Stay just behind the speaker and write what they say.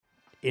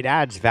it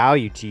adds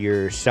value to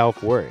your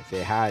self-worth.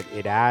 It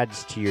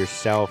adds to your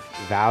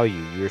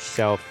self-value, your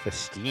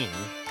self-esteem,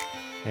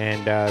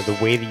 and the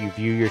way that you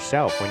view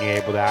yourself when you're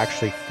able to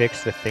actually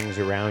fix the things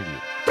around you.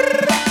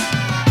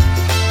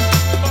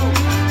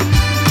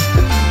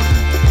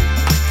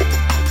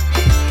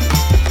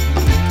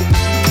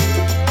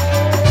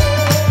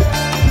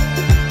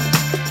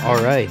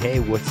 All right,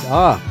 hey, what's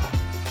up?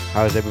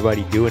 How's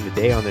everybody doing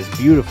today on this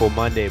beautiful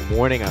Monday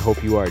morning? I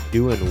hope you are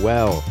doing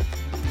well.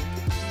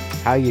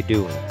 How you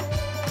doing?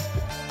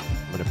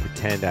 I'm going to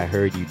pretend I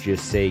heard you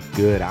just say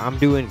good. I'm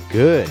doing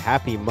good.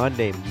 Happy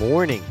Monday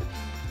morning.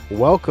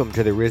 Welcome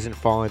to the Risen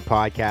Fallen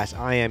podcast.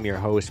 I am your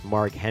host,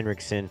 Mark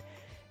Henriksen.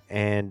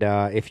 And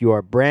if you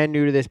are brand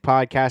new to this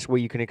podcast, what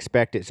you can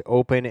expect is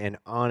open and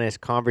honest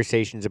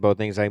conversations about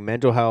things like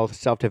mental health,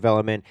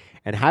 self-development,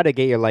 and how to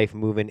get your life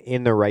moving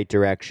in the right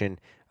direction.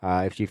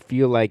 If you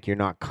feel like you're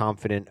not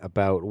confident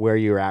about where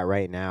you're at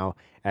right now,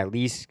 at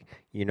least,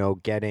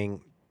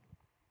 getting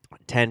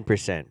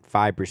 10%,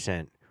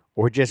 5%,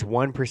 or just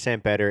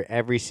 1% better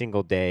every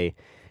single day,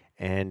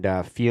 and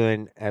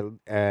feeling,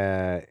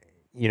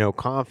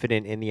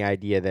 confident in the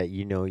idea that,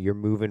 you're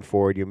moving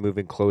forward, you're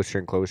moving closer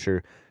and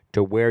closer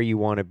to where you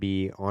want to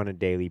be on a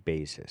daily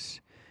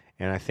basis.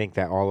 And I think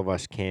that all of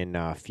us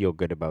can feel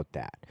good about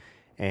that.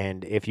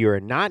 And if you're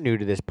not new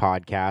to this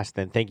podcast,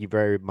 then thank you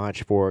very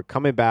much for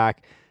coming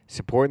back,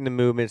 supporting the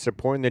movement,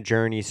 supporting the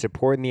journey,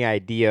 supporting the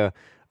idea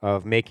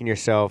of making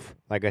yourself,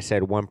 like I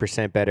said,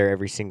 1% better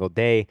every single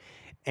day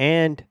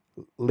and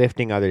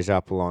lifting others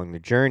up along the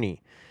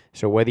journey.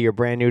 So whether you're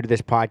brand new to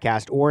this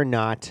podcast or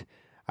not,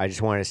 I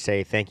just want to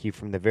say thank you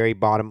from the very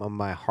bottom of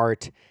my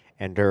heart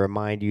and to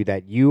remind you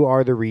that you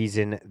are the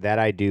reason that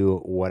I do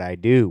what I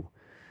do.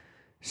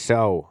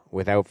 So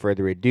without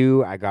further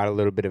ado, I got a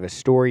little bit of a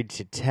story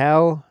to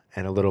tell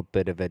and a little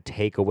bit of a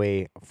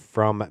takeaway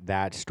from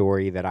that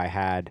story that I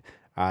had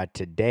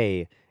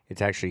today.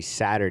 It's actually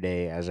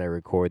Saturday as I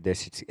record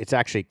this. It's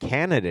actually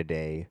Canada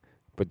Day,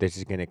 but this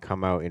is going to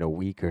come out in a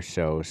week or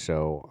so.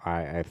 So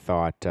I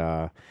thought,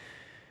 I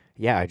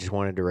just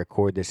wanted to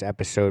record this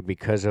episode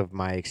because of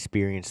my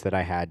experience that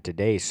I had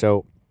today.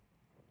 So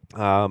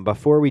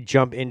before we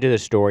jump into the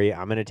story,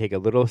 I'm going to take a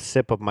little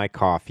sip of my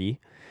coffee,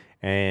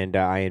 and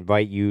I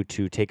invite you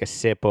to take a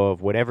sip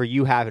of whatever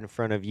you have in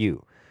front of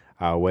you.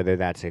 Whether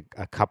that's a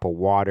cup of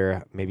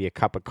water, maybe a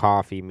cup of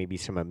coffee, maybe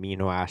some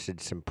amino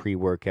acids, some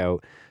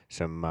pre-workout,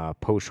 some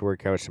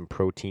post-workout, some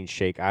protein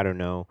shake, I don't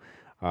know.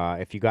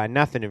 If you got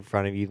nothing in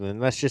front of you, then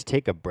let's just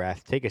take a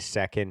breath, take a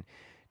second,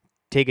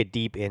 take a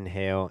deep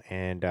inhale,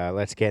 and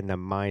let's get in the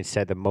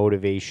mindset, the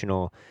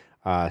motivational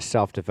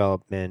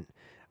self-development,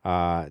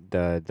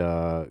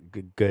 the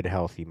good,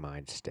 healthy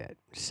mindset.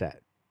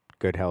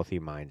 Good, healthy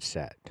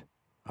mindset.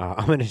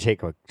 I'm going to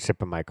take a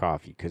sip of my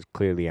coffee because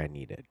clearly I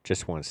need it.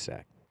 Just one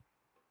sec.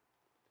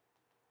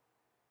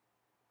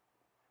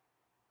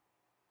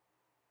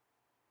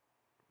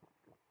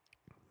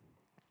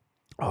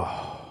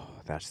 Oh,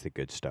 that's the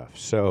good stuff.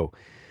 So,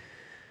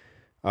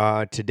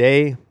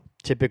 today,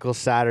 typical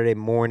Saturday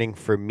morning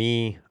for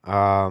me,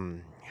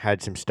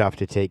 had some stuff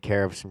to take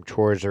care of, some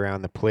chores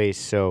around the place.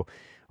 So,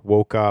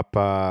 woke up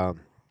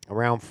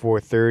around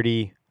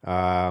 4:30,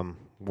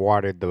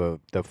 watered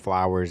the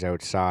flowers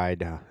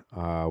outside,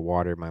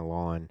 watered my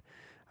lawn,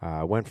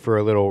 went for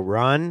a little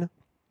run,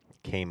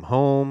 came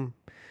home,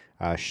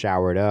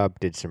 showered up,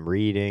 did some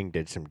reading,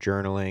 did some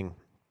journaling,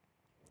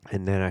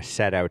 and then I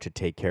set out to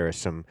take care of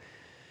some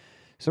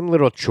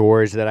little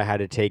chores that I had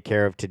to take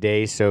care of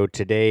today. So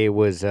today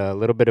was a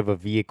little bit of a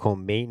vehicle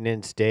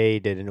maintenance day.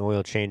 Did an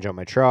oil change on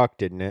my truck,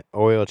 did an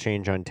oil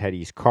change on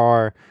Teddy's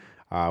car,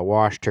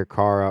 washed her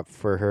car up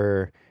for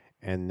her.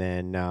 And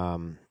then,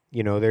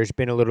 there's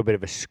been a little bit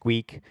of a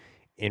squeak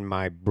in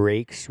my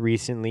brakes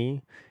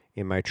recently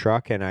in my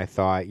truck. And I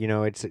thought,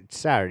 it's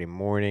Saturday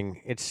morning,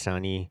 it's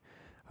sunny.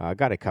 I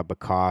got a cup of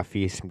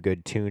coffee, some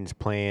good tunes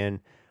playing.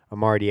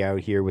 I'm already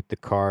out here with the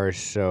cars,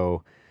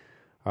 so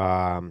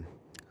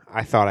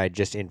I thought I'd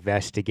just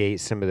investigate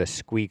some of the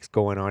squeaks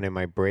going on in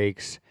my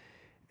brakes.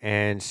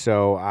 And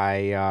so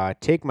I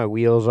take my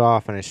wheels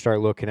off and I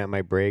start looking at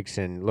my brakes,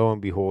 and lo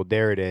and behold,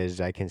 there it is.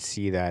 I can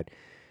see that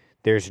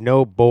there's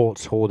no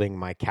bolts holding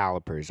my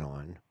calipers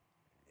on.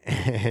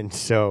 And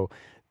so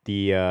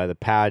the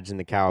pads and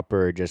the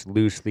caliper are just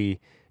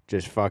loosely,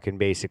 just fucking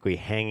basically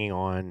hanging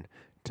on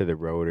to the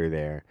rotor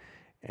there.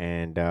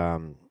 And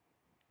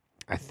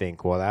I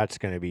think, well, that's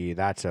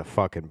a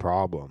fucking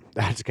problem.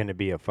 That's going to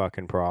be a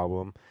fucking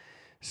problem.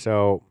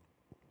 So,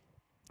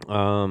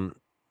 the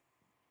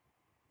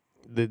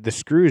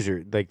screws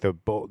are like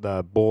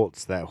the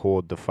bolts that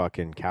hold the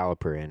fucking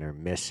caliper in are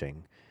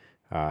missing.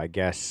 I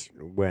guess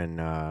when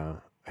I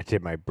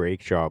did my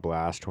brake job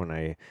last, when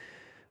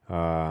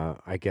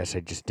I guess I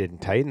just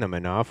didn't tighten them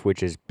enough,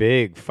 which is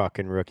big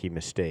fucking rookie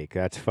mistake.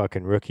 That's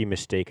fucking rookie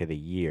mistake of the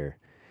year.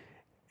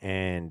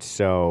 And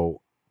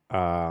so,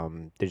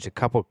 there's a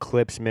couple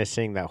clips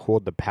missing that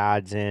hold the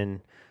pads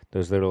in.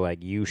 Those little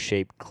like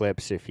U-shaped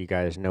clips, if you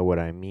guys know what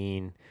I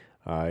mean.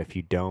 If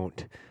you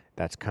don't,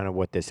 that's kind of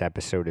what this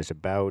episode is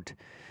about.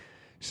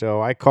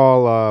 So I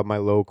call my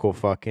local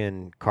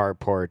fucking car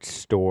parts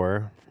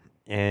store,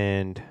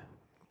 and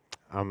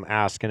I'm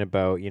asking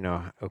about,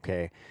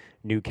 okay,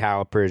 new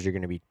calipers are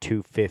going to be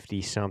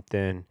 250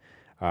 something.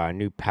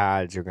 New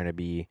pads are going to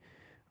be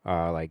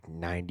like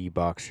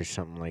 $90 or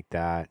something like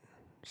that.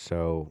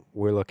 So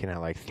we're looking at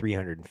like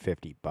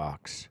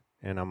 $350.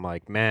 And I'm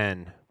like,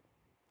 man,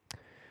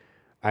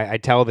 I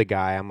tell the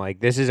guy, I'm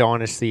like, this is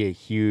honestly a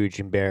huge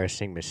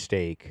embarrassing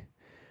mistake.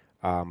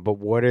 But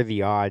what are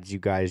the odds you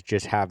guys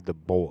just have the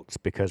bolts?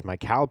 Because my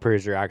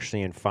calipers are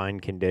actually in fine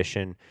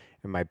condition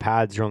and my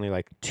pads are only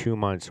like 2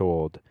 months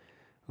old.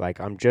 Like,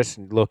 I'm just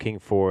looking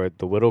for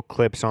the little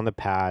clips on the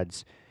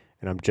pads,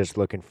 and I'm just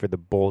looking for the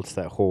bolts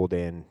that hold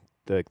in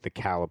the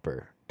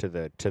caliper to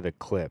the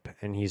clip.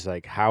 And he's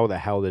like, how the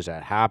hell does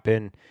that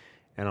happen?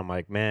 And I'm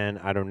like, man,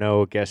 I don't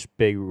know. Guess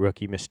big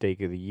rookie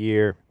mistake of the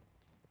year.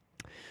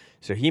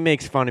 So he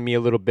makes fun of me a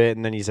little bit,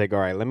 and then he's like, all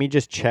right, let me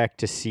just check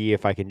to see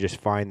if I can just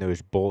find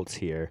those bolts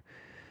here.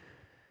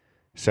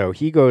 So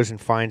he goes and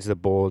finds the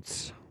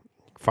bolts,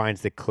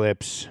 finds the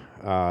clips,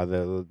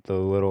 the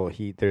little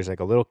there's like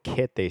a little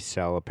kit they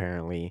sell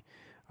apparently,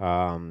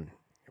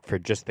 for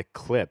just the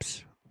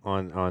clips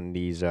on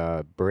these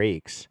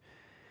brakes,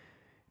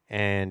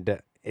 and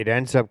it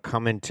ends up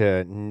coming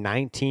to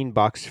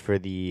 $19 for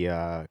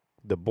the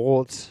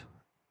bolts,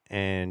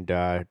 and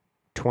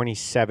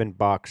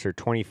 $27 or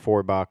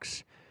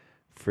 $24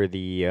 for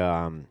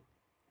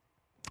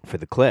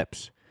the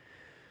clips.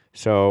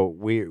 So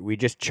we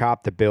just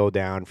chopped the bill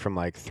down from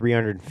like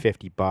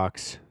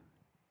 $350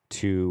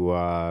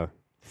 to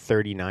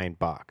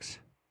 $39.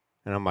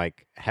 And I'm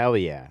like, hell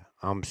yeah.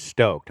 I'm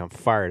stoked. I'm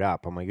fired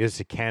up. I'm like, this is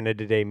a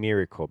Canada Day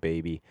miracle,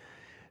 baby.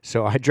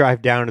 So I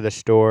drive down to the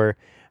store.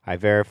 I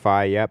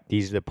verify, yep,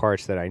 these are the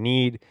parts that I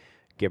need.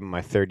 Give them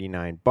my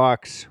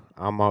 $39.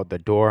 I'm out the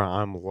door.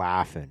 I'm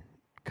laughing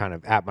kind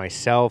of at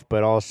myself,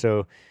 but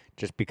also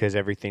just because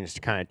everything's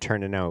kind of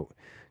turning out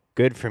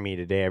good for me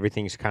today.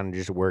 Everything's kind of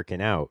just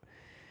working out.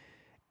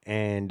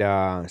 And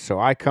so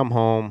I come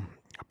home.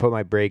 I put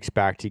my brakes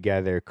back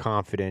together,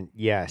 confident,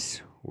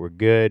 yes, we're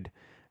good.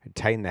 I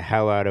tighten the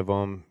hell out of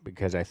them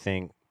because I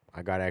think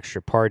I got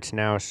extra parts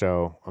now,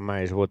 so I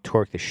might as well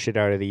torque the shit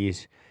out of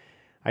these.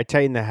 I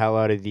tighten the hell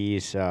out of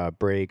these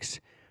brakes,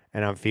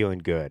 and I'm feeling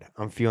good.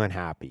 I'm feeling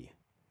happy.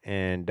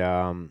 And,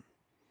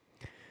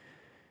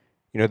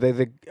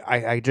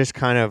 I just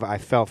kind of, I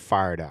felt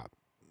fired up.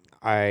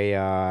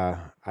 I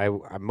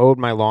mowed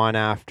my lawn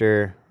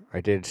after. I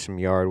did some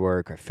yard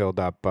work. I filled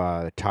up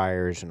the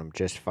tires, and I'm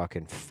just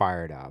fucking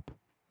fired up.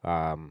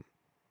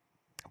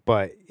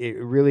 But it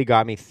really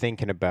got me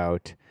thinking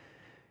about,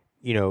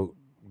 you know,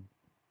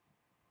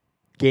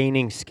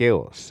 gaining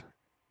skills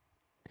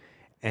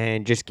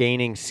and just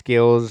gaining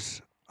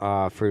skills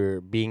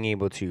for being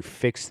able to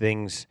fix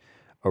things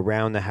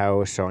around the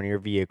house, on your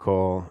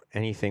vehicle,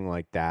 anything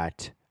like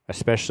that,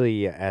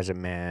 especially as a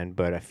man.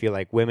 But I feel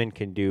like women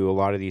can do a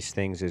lot of these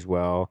things as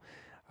well.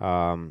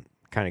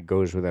 Kind of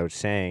goes without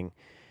saying.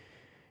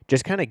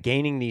 Just kind of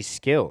gaining these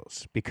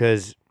skills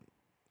because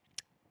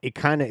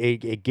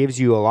it gives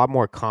you a lot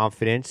more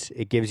confidence.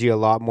 It gives you a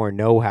lot more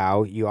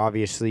know-how. You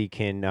obviously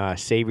can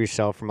save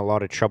yourself from a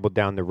lot of trouble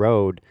down the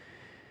road,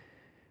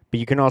 but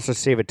you can also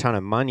save a ton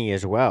of money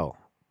as well.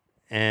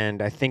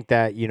 And I think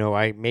that,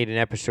 I made an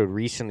episode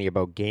recently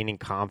about gaining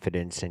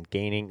confidence and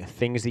gaining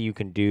things that you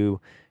can do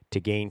to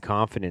gain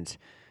confidence.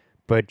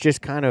 But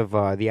just kind of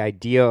the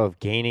idea of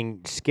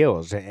gaining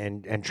skills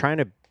and trying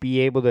to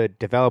be able to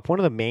develop one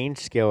of the main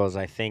skills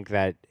I think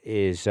that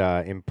is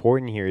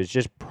important here is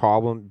just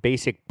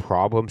basic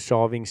problem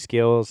solving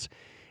skills.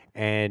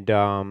 And,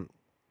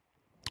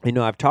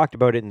 I've talked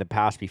about it in the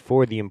past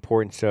before, the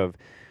importance of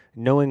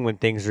knowing when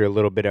things are a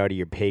little bit out of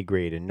your pay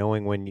grade and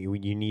knowing when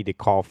you need to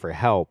call for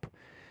help.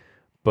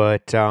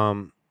 But,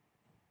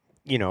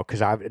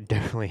 because I've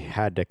definitely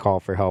had to call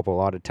for help a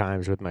lot of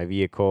times with my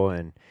vehicle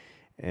and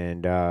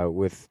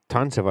with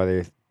tons of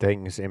other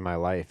things in my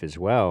life as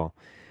well.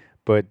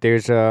 But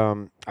there's,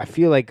 I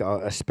feel like,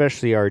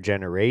 especially our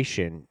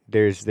generation,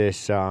 there's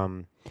this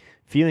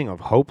feeling of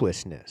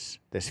hopelessness,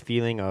 this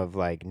feeling of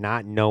like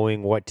not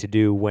knowing what to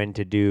do, when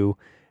to do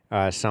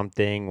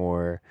something,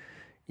 or,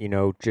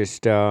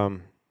 just, I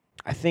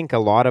think a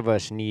lot of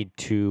us need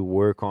to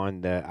work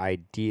on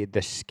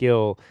the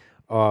skill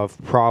of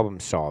problem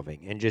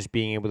solving and just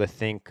being able to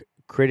think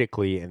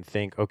critically and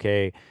think,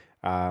 okay,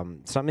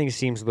 something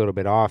seems a little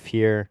bit off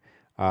here.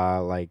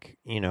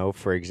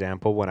 For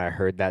example, when I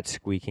heard that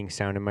squeaking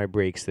sound in my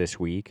brakes this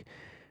week,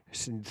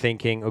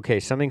 thinking,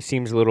 okay, something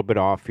seems a little bit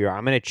off here.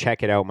 I'm going to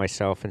check it out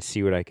myself and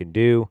see what I can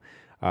do.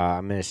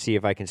 I'm going to see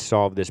if I can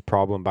solve this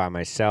problem by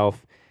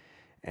myself.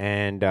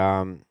 And,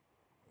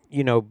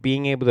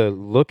 being able to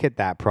look at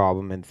that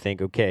problem and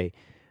think, okay,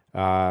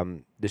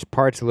 this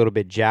part's a little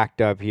bit jacked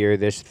up here.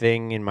 This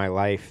thing in my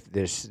life,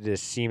 this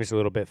seems a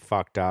little bit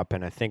fucked up.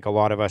 And I think a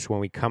lot of us,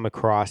 when we come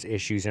across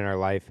issues in our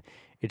life,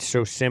 it's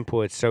so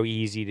simple. It's so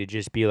easy to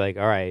just be like,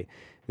 all right,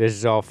 this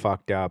is all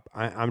fucked up.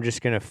 I'm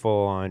just going to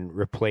full on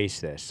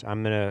replace this.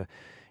 I'm going to,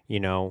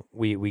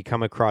 we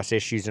come across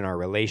issues in our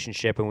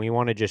relationship and we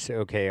want to just,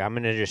 okay, I'm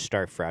going to just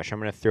start fresh. I'm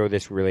going to throw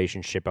this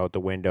relationship out the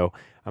window.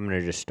 I'm going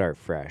to just start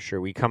fresh. Or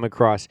we come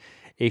across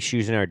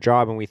issues in our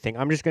job and we think,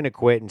 I'm just going to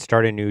quit and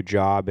start a new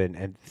job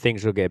and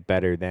things will get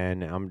better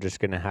then. I'm just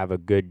going to have a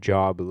good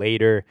job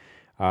later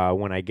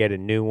when I get a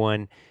new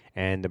one.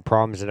 And the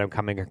problems that I'm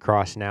coming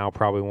across now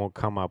probably won't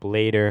come up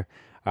later.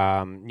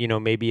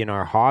 Maybe in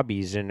our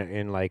hobbies,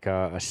 in like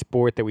a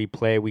sport that we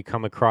play, we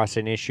come across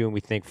an issue and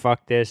we think,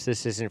 fuck this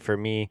isn't for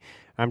me.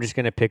 I'm just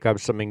going to pick up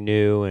something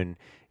new and,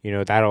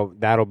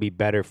 that'll be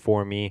better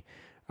for me.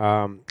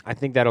 I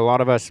think that a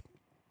lot of us,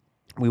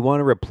 we want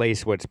to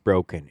replace what's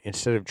broken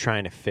instead of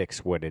trying to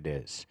fix what it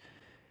is.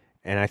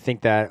 And I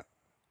think that,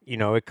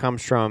 it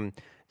comes from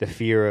the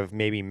fear of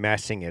maybe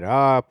messing it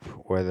up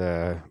or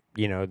the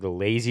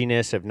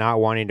laziness of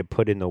not wanting to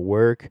put in the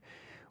work,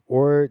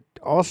 or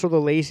also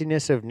the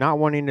laziness of not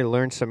wanting to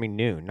learn something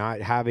new,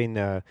 not having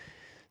the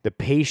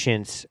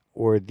patience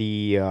or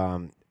the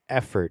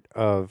effort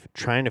of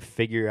trying to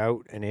figure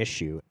out an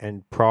issue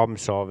and problem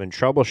solve and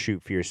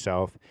troubleshoot for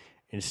yourself.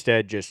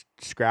 Instead, just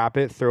scrap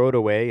it, throw it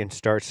away, and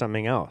start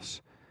something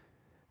else,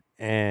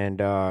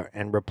 and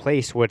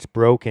replace what's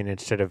broken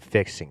instead of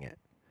fixing it.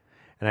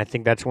 And I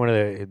think that's one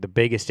of the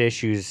biggest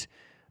issues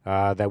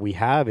that we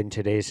have in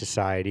today's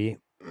society.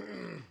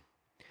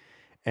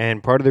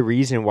 And part of the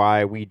reason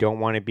why we don't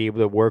want to be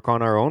able to work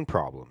on our own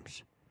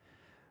problems.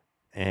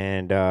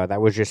 And that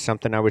was just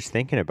something I was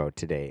thinking about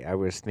today. I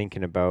was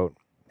thinking about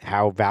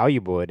how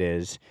valuable it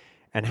is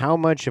and how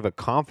much of a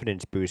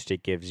confidence boost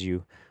it gives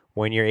you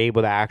when you're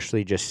able to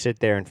actually just sit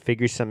there and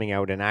figure something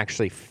out and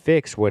actually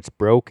fix what's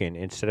broken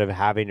instead of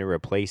having to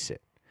replace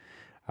it.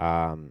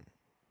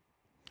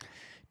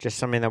 Just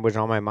something that was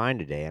on my mind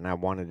today, and I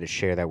wanted to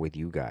share that with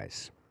you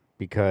guys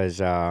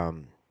because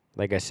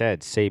like I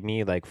said, saved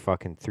me like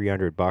fucking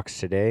 $300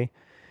 today.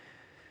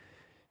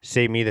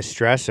 Saved me the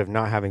stress of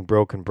not having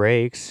broken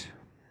brakes,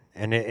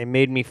 and it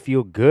made me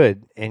feel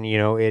good. And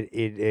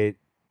it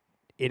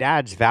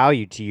adds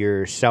value to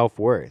your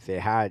self-worth.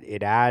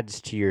 It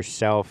adds to your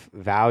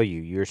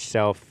self-value, your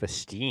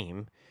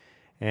self-esteem,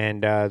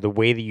 and the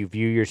way that you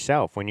view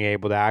yourself when you're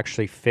able to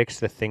actually fix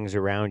the things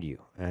around you.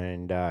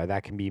 And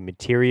that can be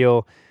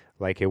material,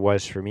 like it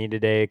was for me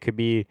today. It could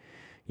be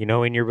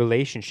in your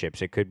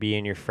relationships. It could be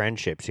in your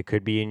friendships. It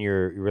could be in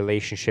your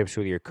relationships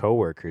with your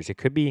coworkers. It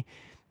could be,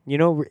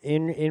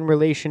 in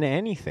relation to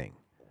anything.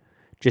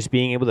 Just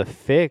being able to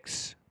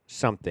fix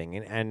something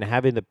and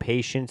having the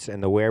patience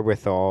and the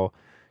wherewithal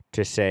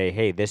to say,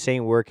 hey, this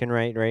ain't working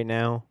right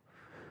now,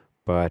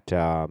 but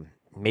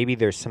maybe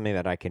there's something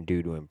that I can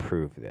do to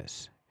improve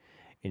this.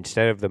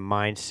 Instead of the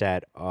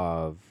mindset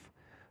of,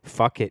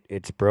 fuck it,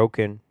 it's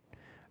broken.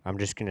 I'm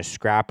just going to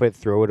scrap it,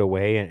 throw it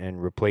away,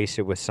 and replace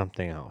it with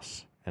something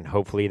else. And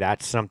hopefully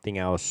that something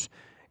else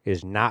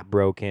is not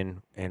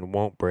broken and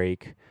won't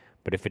break.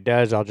 But if it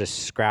does, I'll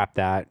just scrap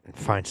that and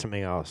find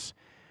something else.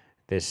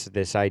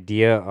 This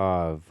idea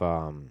of,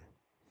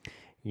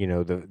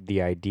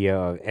 the idea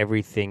of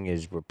everything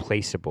is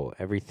replaceable.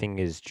 Everything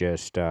is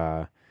just,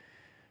 there's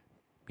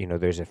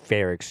a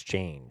fair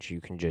exchange. You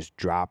can just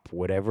drop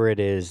whatever it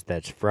is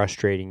that's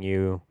frustrating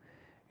you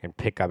and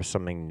pick up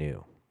something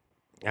new.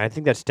 And I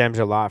think that stems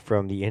a lot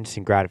from the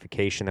instant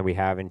gratification that we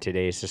have in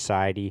today's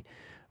society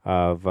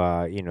of,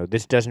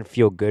 this doesn't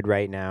feel good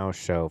right now,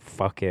 so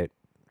fuck it.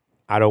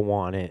 I don't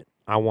want it.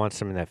 I want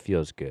something that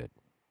feels good.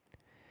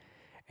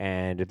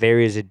 And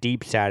there is a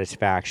deep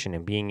satisfaction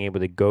in being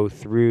able to go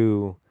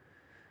through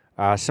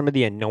some of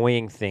the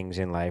annoying things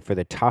in life or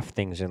the tough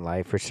things in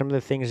life or some of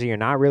the things that you're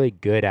not really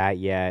good at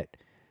yet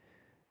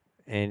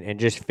and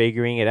just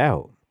figuring it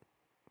out.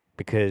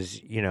 Because,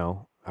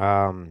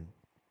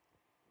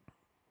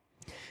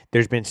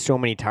 there's been so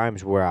many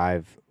times where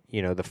I've,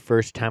 the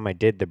first time I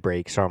did the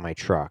brakes on my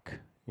truck,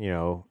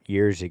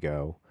 years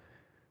ago,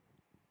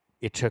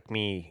 it took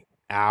me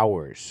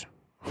hours,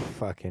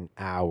 fucking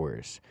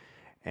hours.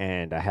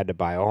 And I had to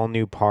buy all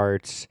new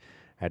parts.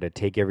 I had to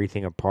take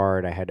everything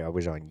apart. I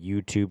was on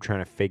YouTube trying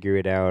to figure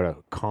it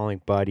out,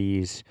 calling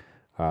buddies,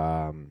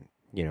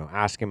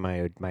 asking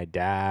my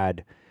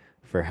dad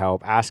for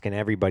help, asking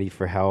everybody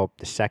for help.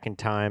 The second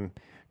time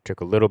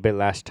took a little bit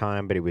less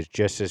time, but it was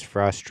just as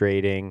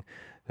frustrating.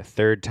 The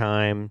third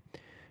time,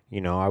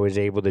 I was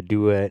able to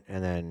do it,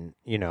 and then,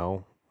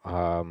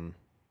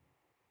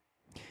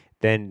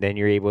 then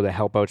you're able to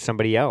help out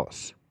somebody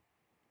else.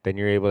 Then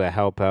you're able to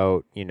help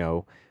out,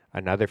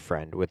 another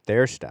friend with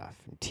their stuff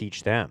and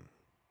teach them.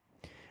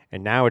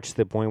 And now it's to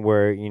the point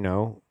where,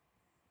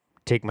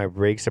 take my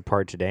brakes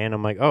apart today and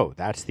I'm like, oh,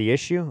 that's the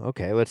issue?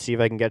 Okay, let's see if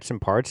I can get some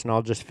parts and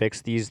I'll just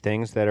fix these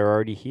things that are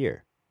already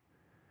here.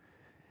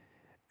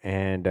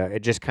 And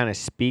it just kind of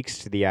speaks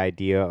to the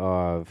idea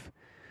of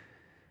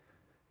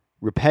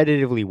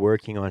repetitively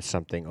working on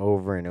something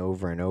over and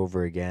over and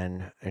over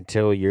again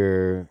until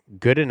you're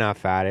good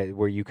enough at it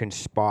where you can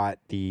spot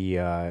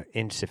the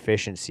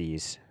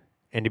insufficiencies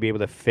and to be able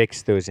to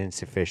fix those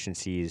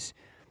insufficiencies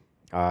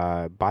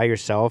by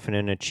yourself and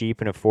in a cheap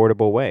and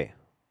affordable way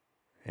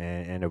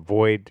and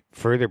avoid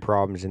further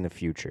problems in the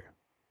future.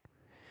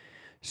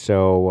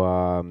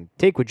 So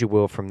take what you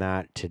will from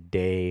that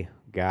today,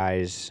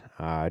 guys.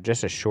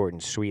 Just a short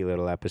and sweet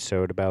little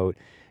episode about,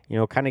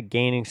 kind of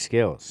gaining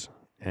skills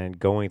and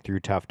going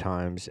through tough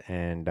times.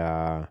 And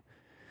that's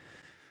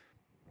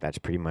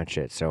pretty much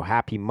it. So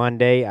happy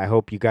Monday. I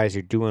hope you guys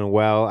are doing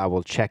well. I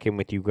will check in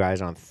with you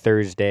guys on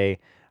Thursday.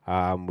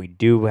 We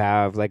do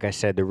have, like I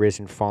said, the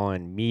Risen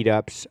Fallen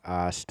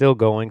meetups still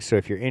going. So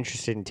if you're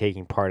interested in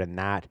taking part in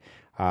that,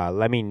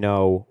 let me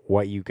know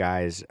what you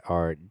guys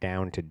are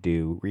down to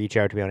do. Reach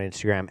out to me on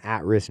Instagram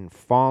at Risen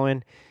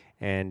Fallen,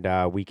 and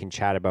we can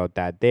chat about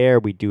that there.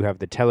 We do have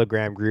the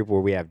Telegram group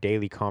where we have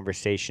daily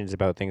conversations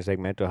about things like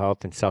mental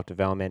health and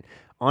self-development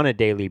on a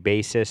daily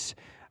basis.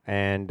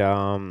 And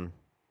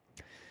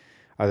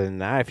other than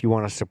that, if you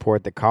want to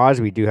support the cause,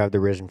 we do have the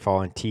Risen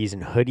Fallen tees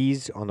and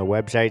hoodies on the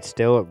website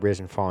still at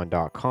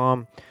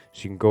risenfallen.com.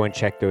 So you can go and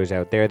check those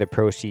out there. The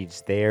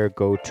proceeds there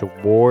go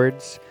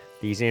towards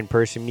these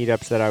in-person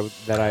meetups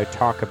that I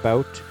talk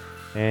about.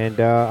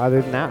 And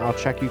other than that, I'll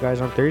check you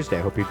guys on Thursday.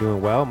 I hope you're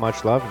doing well.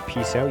 Much love and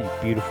peace out, you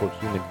beautiful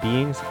human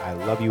beings. I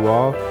love you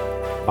all.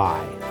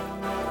 Bye.